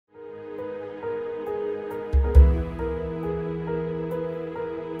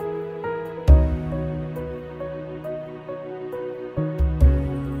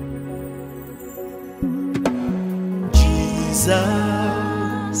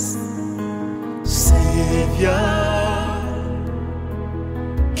Jesus, Savior,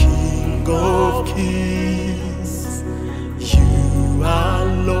 King of Kings, you are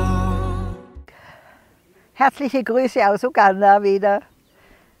Lord. Herzliche Grüße aus Uganda wieder.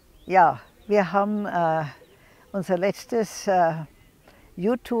 Ja, wir haben unser letztes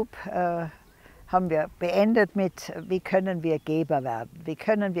YouTube haben wir beendet mit, wie können wir Geber werden, wie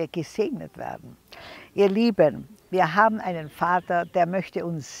können wir gesegnet werden. Ihr Lieben, wir haben einen Vater, der möchte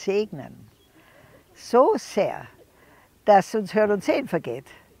uns segnen. So sehr, dass uns Hören und Sehen vergeht.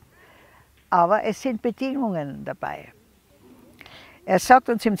 Aber es sind Bedingungen dabei. Er sagt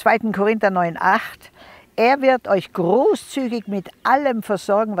uns im 2. Korinther 9,8, er wird euch großzügig mit allem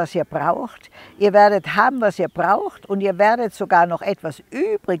versorgen, was ihr braucht. Ihr werdet haben, was ihr braucht, und ihr werdet sogar noch etwas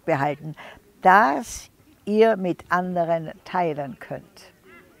übrig behalten, das ihr mit anderen teilen könnt.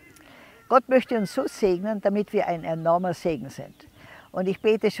 Gott möchte uns so segnen, damit wir ein enormer Segen sind. Und ich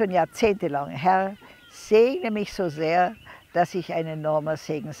bete schon jahrzehntelang, Herr, segne mich so sehr, dass ich ein enormer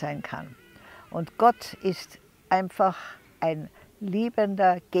Segen sein kann. Und Gott ist einfach ein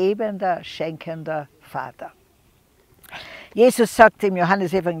liebender, gebender, schenkender Vater. Jesus sagt im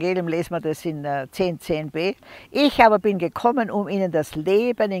Johannesevangelium, lesen wir das in 10,10b, ich aber bin gekommen, um ihnen das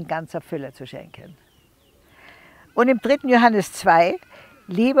Leben in ganzer Fülle zu schenken. Und im 3. Johannes 2,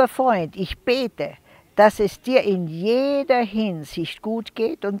 lieber Freund, ich bete, dass es dir in jeder Hinsicht gut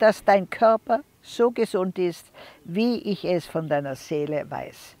geht und dass dein Körper so gesund ist, wie ich es von deiner Seele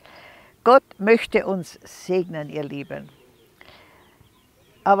weiß. Gott möchte uns segnen, ihr Lieben.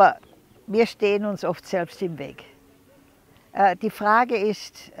 Aber wir stehen uns oft selbst im Weg. Die Frage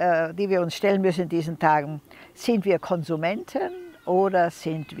ist, die wir uns stellen müssen in diesen Tagen, sind wir Konsumenten oder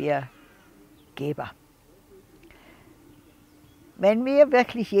sind wir Geber? Wenn wir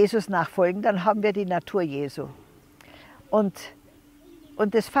wirklich Jesus nachfolgen, dann haben wir die Natur Jesu und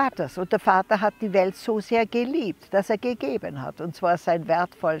des Vaters. Und der Vater hat die Welt so sehr geliebt, dass er gegeben hat. Und zwar sein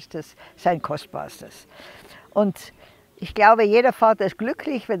Wertvollstes, sein Kostbarstes. Und ich glaube, jeder Vater ist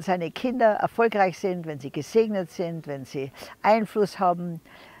glücklich, wenn seine Kinder erfolgreich sind, wenn sie gesegnet sind, wenn sie Einfluss haben,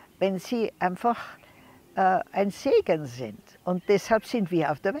 wenn sie einfach ein Segen sind. Und deshalb sind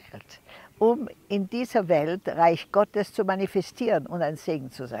wir auf der Welt, um in dieser Welt Reich Gottes zu manifestieren und ein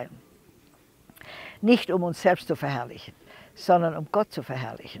Segen zu sein. Nicht um uns selbst zu verherrlichen, sondern um Gott zu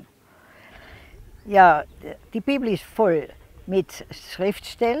verherrlichen. Ja, die Bibel ist voll mit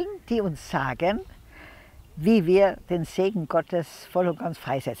Schriftstellen, die uns sagen, wie wir den Segen Gottes voll und ganz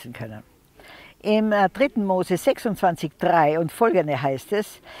freisetzen können. Im 3. Mose 26,3 und folgende heißt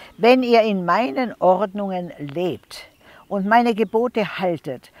es, wenn ihr in meinen Ordnungen lebt und meine Gebote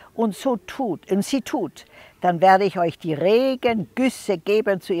haltet und sie tut, dann werde ich euch die Regengüsse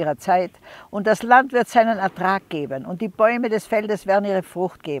geben zu ihrer Zeit und das Land wird seinen Ertrag geben und die Bäume des Feldes werden ihre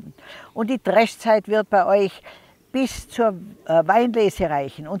Frucht geben und die Dreschzeit wird bei euch bis zur Weinlese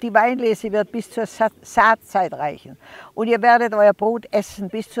reichen und die Weinlese wird bis zur Saatzeit reichen und ihr werdet euer Brot essen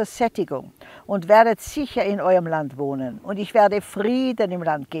bis zur Sättigung und werdet sicher in eurem Land wohnen und ich werde Frieden im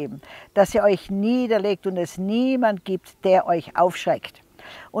Land geben, dass ihr euch niederlegt und es niemand gibt, der euch aufschreckt.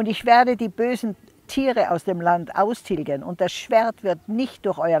 Und ich werde die bösen Tiere aus dem Land austilgen und das Schwert wird nicht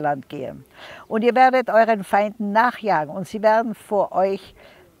durch euer Land gehen. Und ihr werdet euren Feinden nachjagen und sie werden vor euch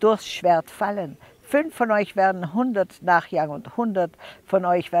durchs Schwert fallen. 5 von euch werden 100 nachjagen und 100 von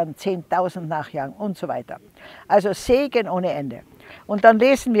euch werden 10.000 nachjagen und so weiter. Also Segen ohne Ende. Und dann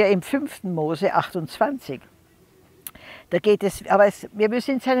lesen wir im 5. Mose 28. Da geht es, wir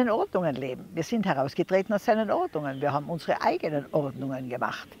müssen in seinen Ordnungen leben. Wir sind herausgetreten aus seinen Ordnungen. Wir haben unsere eigenen Ordnungen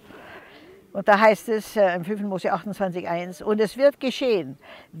gemacht. Und da heißt es im 5. Mose 28,1, und es wird geschehen,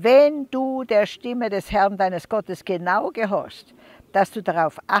 wenn du der Stimme des Herrn deines Gottes genau gehorchst, dass du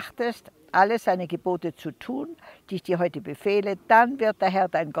darauf achtest, alle seine Gebote zu tun, die ich dir heute befehle, dann wird der Herr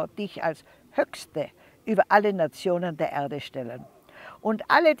dein Gott dich als Höchste über alle Nationen der Erde stellen. Und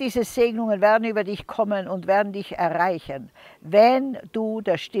alle diese Segnungen werden über dich kommen und werden dich erreichen, wenn du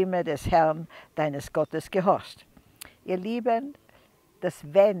der Stimme des Herrn deines Gottes gehorchst. Ihr Lieben, das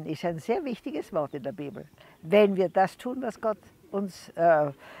Wenn ist ein sehr wichtiges Wort in der Bibel. Wenn wir das tun, was Gott uns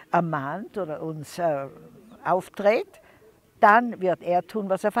ermahnt oder uns aufträgt, dann wird er tun,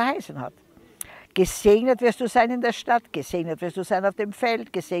 was er verheißen hat. Gesegnet wirst du sein in der Stadt, gesegnet wirst du sein auf dem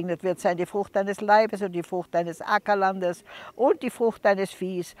Feld, gesegnet wird sein die Frucht deines Leibes und die Frucht deines Ackerlandes und die Frucht deines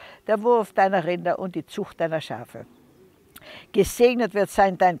Viehs, der Wurf deiner Rinder und die Zucht deiner Schafe. Gesegnet wird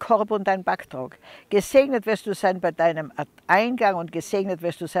sein dein Korb und dein Backtrog. Gesegnet wirst du sein bei deinem Eingang und gesegnet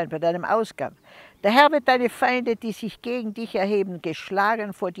wirst du sein bei deinem Ausgang. Der Herr wird deine Feinde, die sich gegen dich erheben,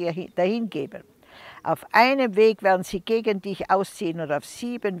 geschlagen vor dir dahingeben. Auf einem Weg werden sie gegen dich ausziehen und auf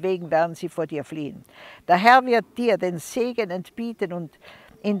 7 Wegen werden sie vor dir fliehen. Der Herr wird dir den Segen entbieten und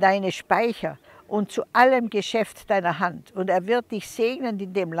in deine Speicher und zu allem Geschäft deiner Hand. Und er wird dich segnen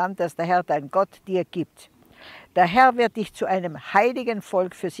in dem Land, das der Herr, dein Gott, dir gibt. Der Herr wird dich zu einem heiligen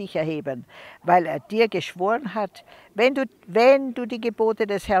Volk für sich erheben, weil er dir geschworen hat, wenn du die Gebote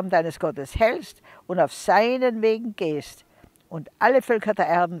des Herrn, deines Gottes, hältst und auf seinen Wegen gehst. Und alle Völker der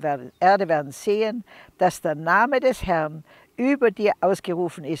Erde werden sehen, dass der Name des Herrn über dir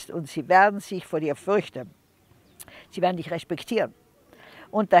ausgerufen ist und sie werden sich vor dir fürchten. Sie werden dich respektieren.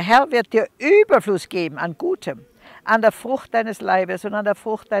 Und der Herr wird dir Überfluss geben an Gutem, an der Frucht deines Leibes und an der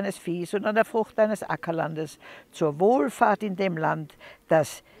Frucht deines Viehs und an der Frucht deines Ackerlandes, zur Wohlfahrt in dem Land,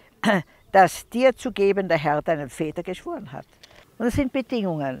 das dir zu geben der Herr deinen Vätern geschworen hat. Und das sind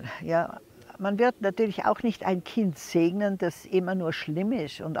Bedingungen. Ja. Man wird natürlich auch nicht ein Kind segnen, das immer nur schlimm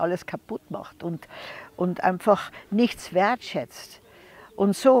ist und alles kaputt macht und einfach nichts wertschätzt.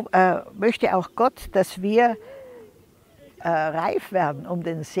 Und so möchte auch Gott, dass wir reif werden, um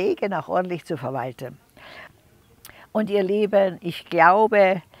den Segen auch ordentlich zu verwalten. Und ihr Lieben, ich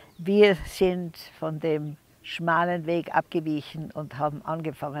glaube, wir sind von dem schmalen Weg abgewichen und haben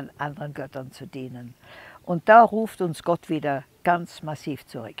angefangen, anderen Göttern zu dienen. Und da ruft uns Gott wieder ganz massiv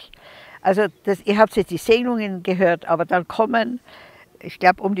zurück. Also ihr habt jetzt die Segnungen gehört, aber dann kommen, ich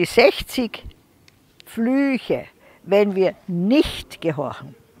glaube, um die 60 Flüche, wenn wir nicht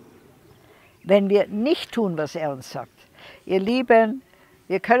gehorchen, wenn wir nicht tun, was er uns sagt. Ihr Lieben,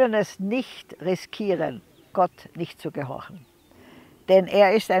 wir können es nicht riskieren, Gott nicht zu gehorchen. Denn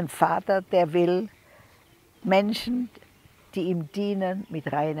er ist ein Vater, der will Menschen, die ihm dienen,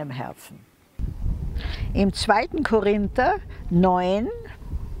 mit reinem Herzen. Im 2. Korinther 9,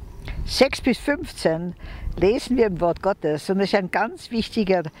 6 bis 15 lesen wir im Wort Gottes, und das ist ein ganz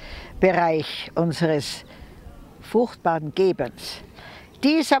wichtiger Bereich unseres fruchtbaren Gebens.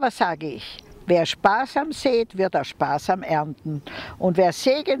 Dies aber sage ich: Wer sparsam sät, wird auch sparsam ernten. Und wer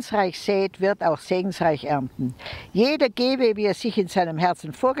segensreich sät, wird auch segensreich ernten. Jeder gebe, wie er sich in seinem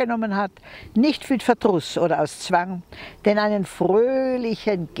Herzen vorgenommen hat, nicht mit Verdruss oder aus Zwang, denn einen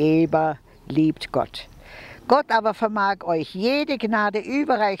fröhlichen Geber liebt Gott. Gott aber vermag euch jede Gnade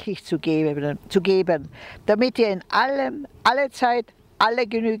überreichlich zu geben, damit ihr in allem, alle Zeit, alle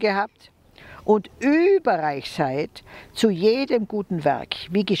Genüge habt und überreich seid zu jedem guten Werk,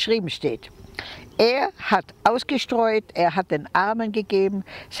 wie geschrieben steht. Er hat ausgestreut, er hat den Armen gegeben,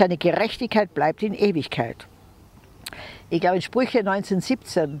 seine Gerechtigkeit bleibt in Ewigkeit. Ich glaube, in Sprüche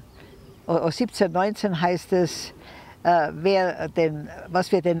 17, 19 heißt es,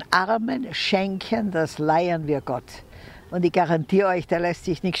 was wir den Armen schenken, das leihen wir Gott. Und ich garantiere euch, der lässt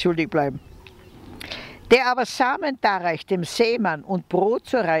sich nicht schuldig bleiben. Der aber Samen darreicht dem Seemann und Brot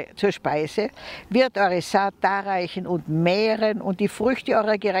zur Speise, wird eure Saat darreichen und mehren und die Früchte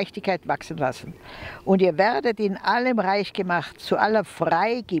eurer Gerechtigkeit wachsen lassen. Und ihr werdet in allem reich gemacht, zu aller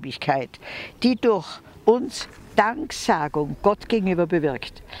Freigebigkeit, die durch uns Danksagung Gott gegenüber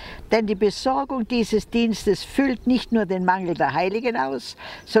bewirkt. Denn die Besorgung dieses Dienstes füllt nicht nur den Mangel der Heiligen aus,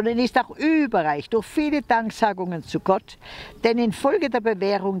 sondern ist auch überreich durch viele Danksagungen zu Gott. Denn infolge der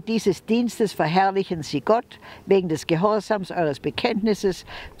Bewährung dieses Dienstes verherrlichen sie Gott wegen des Gehorsams eures Bekenntnisses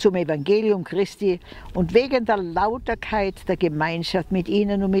zum Evangelium Christi und wegen der Lauterkeit der Gemeinschaft mit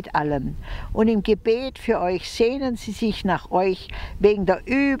ihnen und mit allen. Und im Gebet für euch sehnen sie sich nach euch wegen der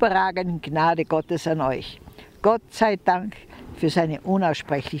überragenden Gnade Gottes an euch. Gott sei Dank für seine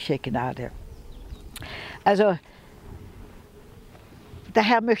unaussprechliche Gnade. Also, der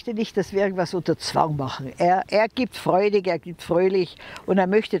Herr möchte nicht, dass wir irgendwas unter Zwang machen. Er gibt freudig, er gibt fröhlich und er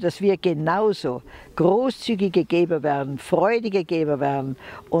möchte, dass wir genauso großzügige Geber werden, freudige Geber werden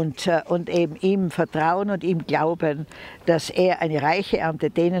und eben ihm vertrauen und ihm glauben, dass er eine reiche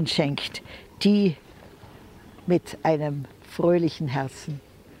Ernte denen schenkt, die mit einem fröhlichen Herzen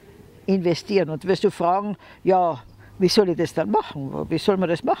investieren. Und wirst du fragen, ja, wie soll ich das dann machen? Wie soll man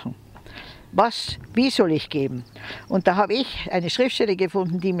das machen? Wie soll ich geben? Und da habe ich eine Schriftstelle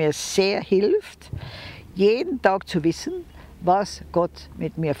gefunden, die mir sehr hilft, jeden Tag zu wissen, was Gott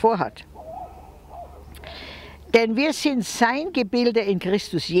mit mir vorhat. Denn wir sind sein Gebilde in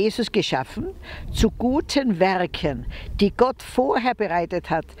Christus Jesus geschaffen, zu guten Werken, die Gott vorher bereitet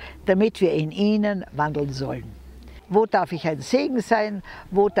hat, damit wir in ihnen wandeln sollen. Wo darf ich ein Segen sein?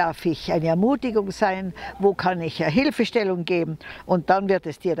 Wo darf ich eine Ermutigung sein? Wo kann ich Hilfestellung geben? Und dann wird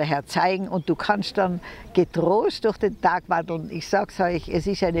es dir der Herr zeigen und du kannst dann getrost durch den Tag wandeln. Ich sage es euch, es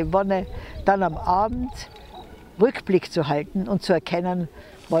ist eine Wonne, dann am Abend Rückblick zu halten und zu erkennen,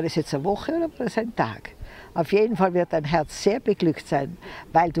 war das jetzt eine Woche oder war das ein Tag? Auf jeden Fall wird dein Herz sehr beglückt sein,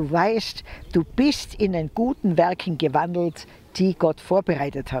 weil du weißt, du bist in den guten Werken gewandelt, die Gott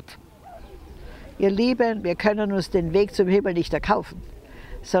vorbereitet hat. Ihr Lieben, wir können uns den Weg zum Himmel nicht erkaufen,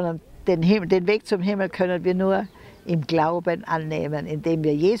 sondern den Weg zum Himmel können wir nur im Glauben annehmen, indem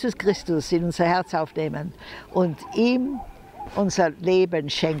wir Jesus Christus in unser Herz aufnehmen und ihm unser Leben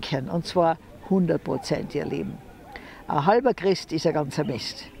schenken, und zwar 100%, ihr Lieben. Ein halber Christ ist ein ganzer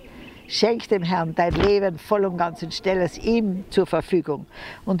Mist. Schenk dem Herrn dein Leben voll und ganz und stelle es ihm zur Verfügung.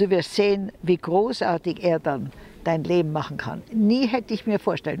 Und du wirst sehen, wie großartig er dann dein Leben machen kann. Nie hätte ich mir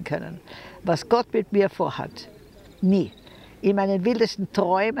vorstellen können, was Gott mit mir vorhat. Nie. In meinen wildesten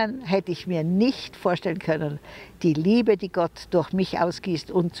Träumen hätte ich mir nicht vorstellen können, die Liebe, die Gott durch mich ausgießt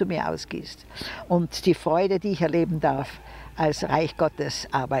und zu mir ausgießt. Und die Freude, die ich erleben darf als Reich Gottes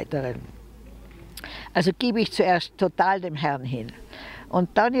Arbeiterin. Also gebe ich zuerst total dem Herrn hin. Und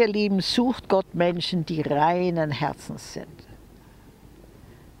dann, ihr Lieben, sucht Gott Menschen, die reinen Herzens sind.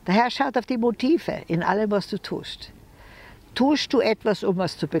 Der Herr schaut auf die Motive in allem, was du tust. Tust du etwas, um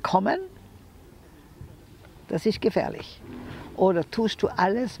was zu bekommen? Das ist gefährlich. Oder tust du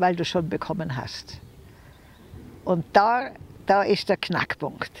alles, weil du schon bekommen hast? Und da ist der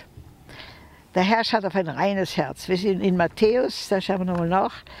Knackpunkt. Der Herr schaut auf ein reines Herz. Wir sind in Matthäus, da schauen wir nochmal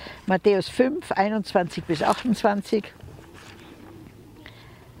nach, Matthäus 5, 21 bis 28.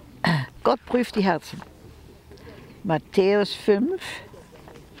 Gott prüft die Herzen. Matthäus 5,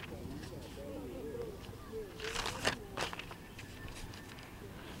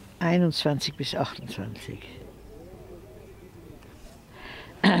 21 bis 28.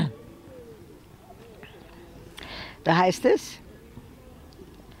 Da heißt es,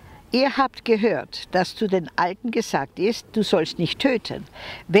 ihr habt gehört, dass zu den Alten gesagt ist, du sollst nicht töten.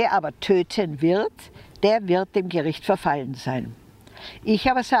 Wer aber töten wird, der wird dem Gericht verfallen sein. Ich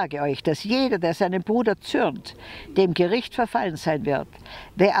aber sage euch, dass jeder, der seinem Bruder zürnt, dem Gericht verfallen sein wird.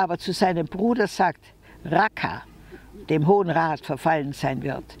 Wer aber zu seinem Bruder sagt, Raka, dem Hohen Rat verfallen sein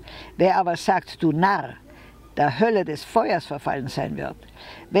wird. Wer aber sagt, du Narr, der Hölle des Feuers verfallen sein wird.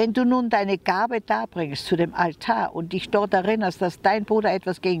 Wenn du nun deine Gabe darbringst zu dem Altar und dich dort erinnerst, dass dein Bruder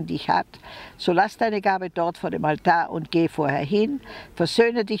etwas gegen dich hat, so lass deine Gabe dort vor dem Altar und geh vorher hin,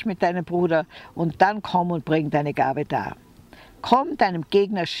 versöhne dich mit deinem Bruder und dann komm und bring deine Gabe dar. Komm deinem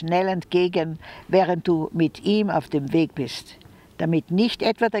Gegner schnell entgegen, während du mit ihm auf dem Weg bist, damit nicht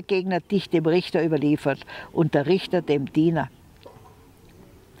etwa der Gegner dich dem Richter überliefert und der Richter dem Diener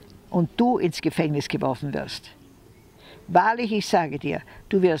und du ins Gefängnis geworfen wirst. Wahrlich, ich sage dir,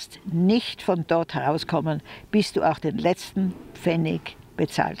 du wirst nicht von dort herauskommen, bis du auch den letzten Pfennig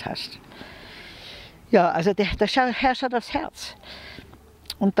bezahlt hast. Ja, also der Herr schaut aufs Herz.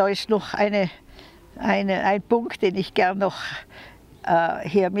 Und da ist noch ein Punkt, den ich gern noch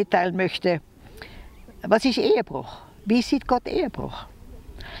hier mitteilen möchte. Was ist Ehebruch? Wie sieht Gott Ehebruch?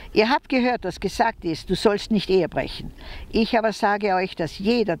 Ihr habt gehört, dass gesagt ist, du sollst nicht Ehe brechen. Ich aber sage euch, dass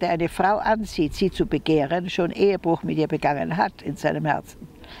jeder, der eine Frau ansieht, sie zu begehren, schon Ehebruch mit ihr begangen hat in seinem Herzen.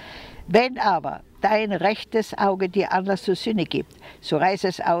 Wenn aber dein rechtes Auge dir Anlass zur Sünde gibt, so reiß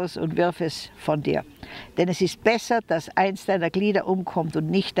es aus und wirf es von dir. Denn es ist besser, dass eins deiner Glieder umkommt und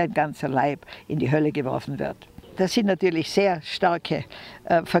nicht dein ganzer Leib in die Hölle geworfen wird. Das sind natürlich sehr starke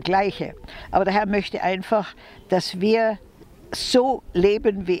Vergleiche. Aber der Herr möchte einfach, dass wir so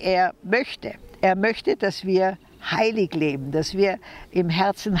leben, wie er möchte. Er möchte, dass wir heilig leben, dass wir im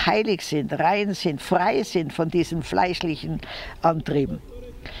Herzen heilig sind, rein sind, frei sind von diesen fleischlichen Antrieben.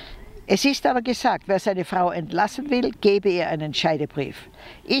 Es ist aber gesagt, wer seine Frau entlassen will, gebe ihr einen Scheidebrief.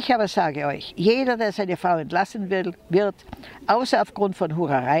 Ich aber sage euch, jeder, der seine Frau entlassen will, wird, außer aufgrund von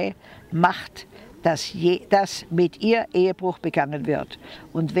Hurerei, macht, dass mit ihr Ehebruch begangen wird.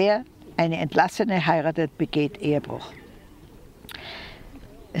 Und wer eine Entlassene heiratet, begeht Ehebruch.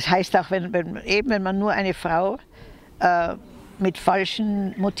 Es heißt auch, wenn man nur eine Frau mit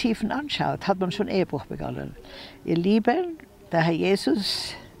falschen Motiven anschaut, hat man schon Ehebruch begangen. Ihr Lieben, der Herr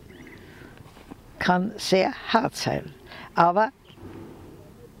Jesus kann sehr hart sein. Aber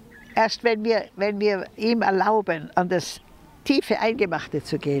erst wenn wir ihm erlauben, an das tiefe Eingemachte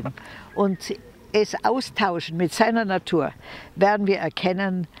zu gehen und es austauschen mit seiner Natur, werden wir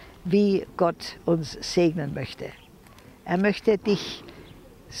erkennen, wie Gott uns segnen möchte. Er möchte dich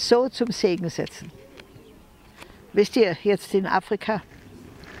so zum Segen setzen. Wisst ihr, jetzt in Afrika,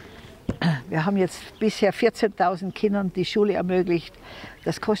 wir haben jetzt bisher 14.000 Kindern die Schule ermöglicht.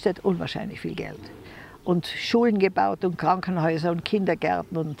 Das kostet unwahrscheinlich viel Geld. Und Schulen gebaut und Krankenhäuser und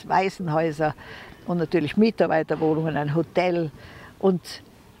Kindergärten und Waisenhäuser und natürlich Mitarbeiterwohnungen, ein Hotel. Und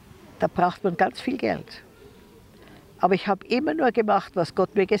da braucht man ganz viel Geld. Aber ich habe immer nur gemacht, was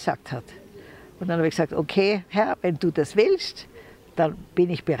Gott mir gesagt hat. Und dann habe ich gesagt, okay, Herr, wenn du das willst, dann bin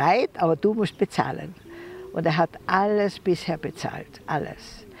ich bereit, aber du musst bezahlen. Und er hat alles bisher bezahlt,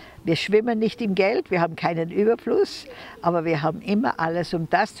 alles. Wir schwimmen nicht im Geld, wir haben keinen Überfluss, aber wir haben immer alles, um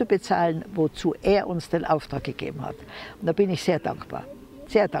das zu bezahlen, wozu er uns den Auftrag gegeben hat. Und da bin ich sehr dankbar,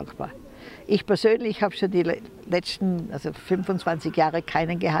 sehr dankbar. Ich persönlich habe schon die letzten 25 Jahre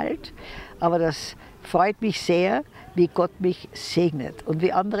keinen Gehalt, aber das freut mich sehr, wie Gott mich segnet und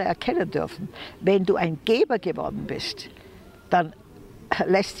wie andere erkennen dürfen. Wenn du ein Geber geworden bist, dann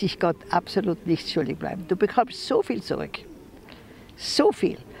lässt sich Gott absolut nichts schuldig bleiben. Du bekommst so viel zurück, so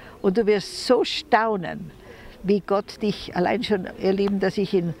viel. Und du wirst so staunen, wie Gott dich, allein schon, ihr Lieben, dass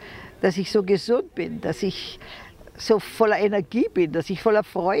ich so gesund bin, dass ich so voller Energie bin, dass ich voller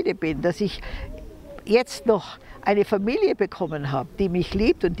Freude bin, dass ich jetzt noch eine Familie bekommen habe, die mich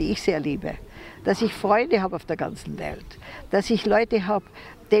liebt und die ich sehr liebe, dass ich Freunde habe auf der ganzen Welt, dass ich Leute habe,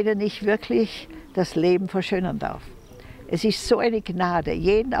 denen ich wirklich das Leben verschönern darf. Es ist so eine Gnade,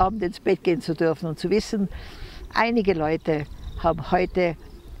 jeden Abend ins Bett gehen zu dürfen und zu wissen, einige Leute haben heute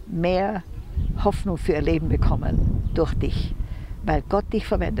mehr Hoffnung für ihr Leben bekommen durch dich, weil Gott dich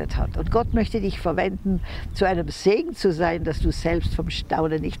verwendet hat. Und Gott möchte dich verwenden, zu einem Segen zu sein, dass du selbst vom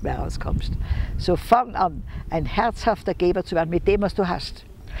Staunen nicht mehr rauskommst. So fang an, ein herzhafter Geber zu werden mit dem, was du hast.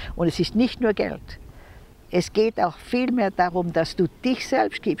 Und es ist nicht nur Geld. Es geht auch vielmehr darum, dass du dich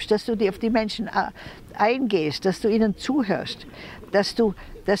selbst gibst, dass du dir auf die Menschen eingehst, dass du ihnen zuhörst, dass du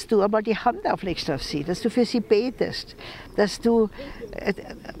einmal die Hand auflegst auf sie, dass du für sie betest, dass du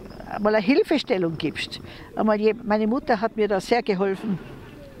einmal eine Hilfestellung gibst. Meine Mutter hat mir da sehr geholfen.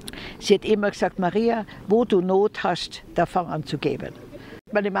 Sie hat immer gesagt, Maria, wo du Not hast, da fang an zu geben.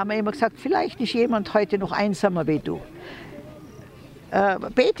 Meine Mama hat immer gesagt, vielleicht ist jemand heute noch einsamer wie du.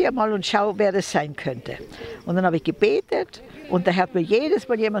 Bete ja mal und schau, wer das sein könnte. Und dann habe ich gebetet und der Herr hat mir jedes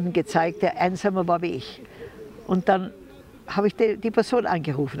Mal jemanden gezeigt, der einsamer war wie ich. Und dann habe ich die Person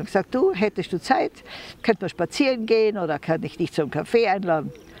angerufen und gesagt, du, hättest du Zeit, könnten wir spazieren gehen oder kann ich dich zum Kaffee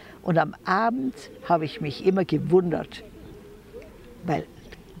einladen? Und am Abend habe ich mich immer gewundert, weil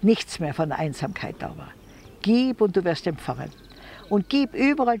nichts mehr von der Einsamkeit da war. Gib und du wirst empfangen. Und gib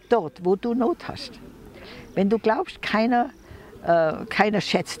überall dort, wo du Not hast. Wenn du glaubst, keiner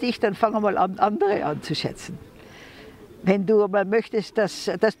schätzt dich, dann fang mal an, andere an zu schätzen. Wenn du mal möchtest,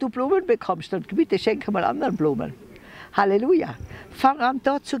 dass du Blumen bekommst, dann bitte schenke mal anderen Blumen. Halleluja. Fang an,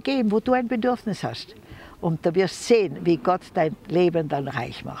 dort zu geben, wo du ein Bedürfnis hast. Und du wirst sehen, wie Gott dein Leben dann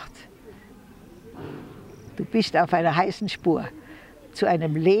reich macht. Du bist auf einer heißen Spur zu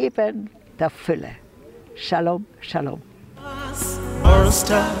einem Leben der Fülle. Shalom, Shalom.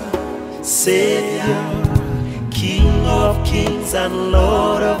 Master, Savior, King of kings and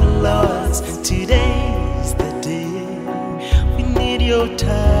Lord of lords, today's the day. We need your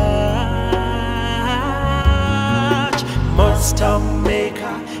touch. Master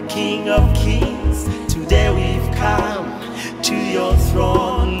Maker, King of kings, today we've come to your